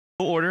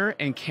Order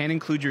and can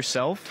include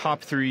yourself.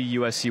 Top 3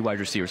 USC wide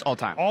receivers all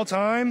time. All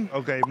time?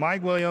 Okay,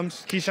 Mike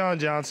Williams, Keyshawn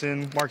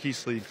Johnson,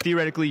 Marquise Lee.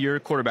 Theoretically, you're a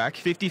quarterback.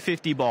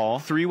 50-50 ball.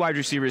 3 wide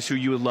receivers who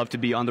you would love to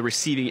be on the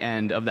receiving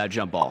end of that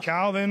jump ball.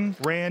 Calvin,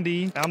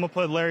 Randy. I'm going to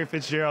put Larry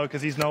Fitzgerald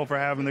because he's known for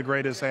having the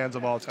greatest hands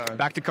of all time.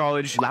 Back to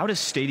college.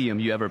 Loudest stadium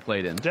you ever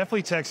played in?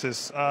 Definitely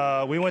Texas.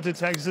 We went to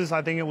Texas,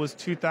 I think it was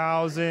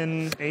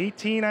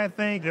 2018, I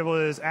think. It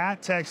was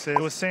at Texas.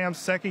 It was Sam's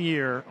second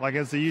year, like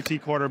as the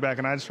UT quarterback,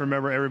 and I just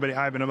remember everybody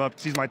hyping him up.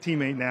 He's my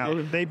teammate now.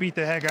 They beat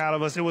the heck out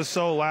of us. It was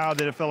so loud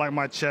that it felt like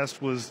my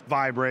chest was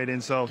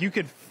vibrating, so you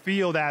could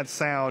feel that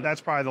sound.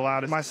 That's probably the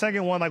loudest. My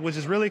second one, which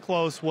is really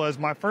close, was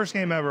my first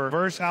game ever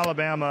versus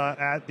Alabama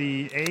at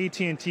the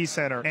AT&T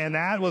Center, and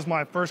that was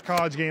my first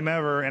college game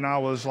ever, and I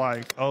was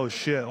like, oh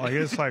shit,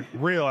 it's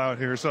real out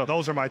here. So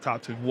those are my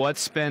top 2.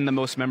 What's been the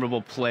most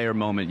memorable player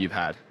moment you've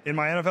had? In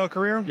my NFL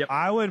career? Yep.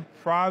 I would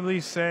probably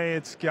say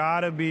it's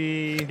gotta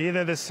be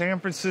either the San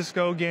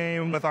Francisco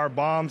game with our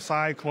bomb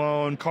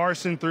cyclone.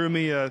 Carson threw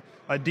me a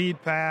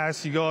deep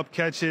pass. You go up,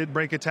 catch it,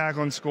 break a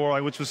tackle, and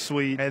score, which was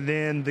sweet. And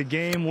then the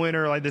game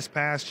winner, this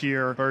past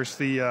year versus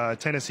the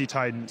Tennessee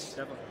Titans.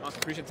 Definitely. Awesome.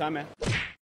 Appreciate the time, man.